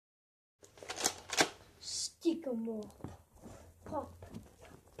stick 'em up. Pop,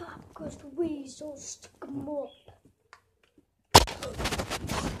 pop goes the weasel, stick 'em up.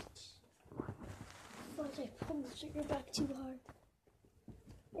 But I pulled the trigger back too hard.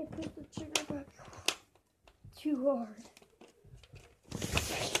 I pulled the trigger back too hard.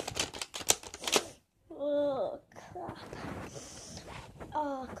 Oh, crap.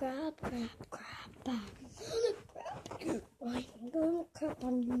 Oh, crap. I'm gonna crap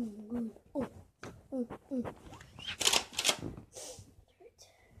on you. Oh. No,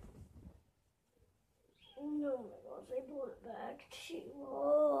 my gosh, I pulled it back too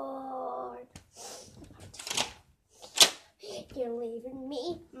hard. You're leaving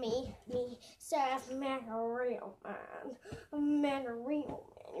me, Seth, man, a real man,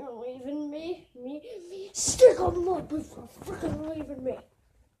 you're leaving me, stick 'em up if you're freaking leaving me.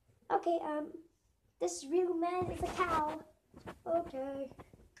 Okay, this real man is a cow. Okay.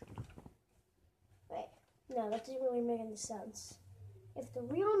 Wait, no, that doesn't really make any sense. If the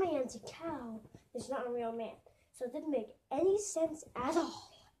real man's a cow, it's not a real man. So it didn't make any sense at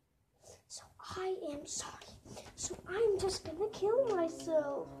all. So I am sorry. So I'm just gonna kill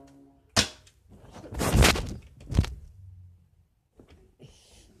myself.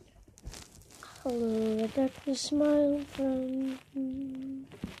 Hello, Dr. Smile friend.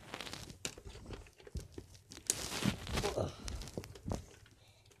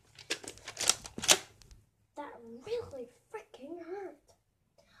 That really freaking hurt.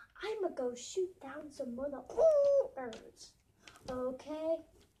 I'm gonna go shoot down some motherfuckers. Okay?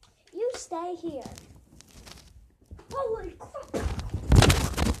 You stay here. Holy crap!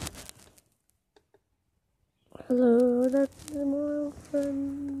 Hello, that's my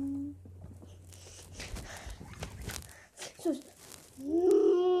friend.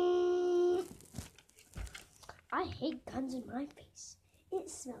 I hate guns in my face. It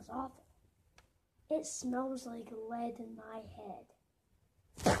smells awful. It smells like lead in my head.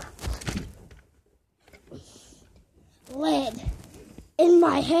 Lead in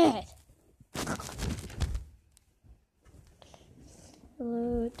my head.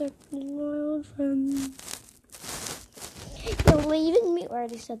 Hello, Dr. My old friend. You're leaving me. I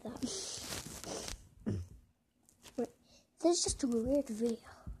already said that. Wait, this is just a weird video.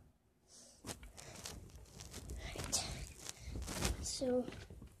 Right. So,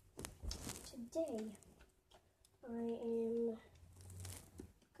 today, I am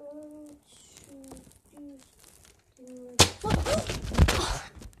going to do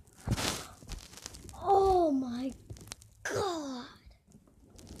Oh my God.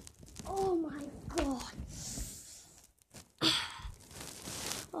 Oh my God.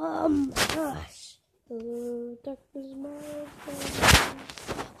 Oh my gosh. Hello, Dr. Smile.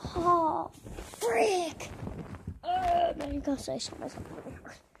 Oh, frick. Oh my gosh, I shot myself really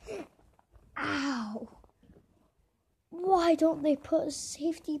hard. Ow. Why don't they put a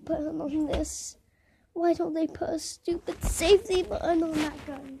safety button on this? Why don't they put a stupid safety button on that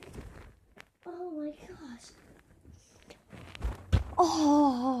gun? Oh my gosh.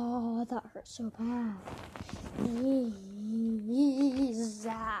 Oh, that hurt so bad.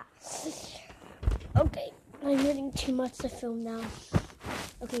 Okay, I'm getting too much to film now.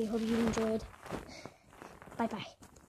 Okay, hope you enjoyed. Bye-bye.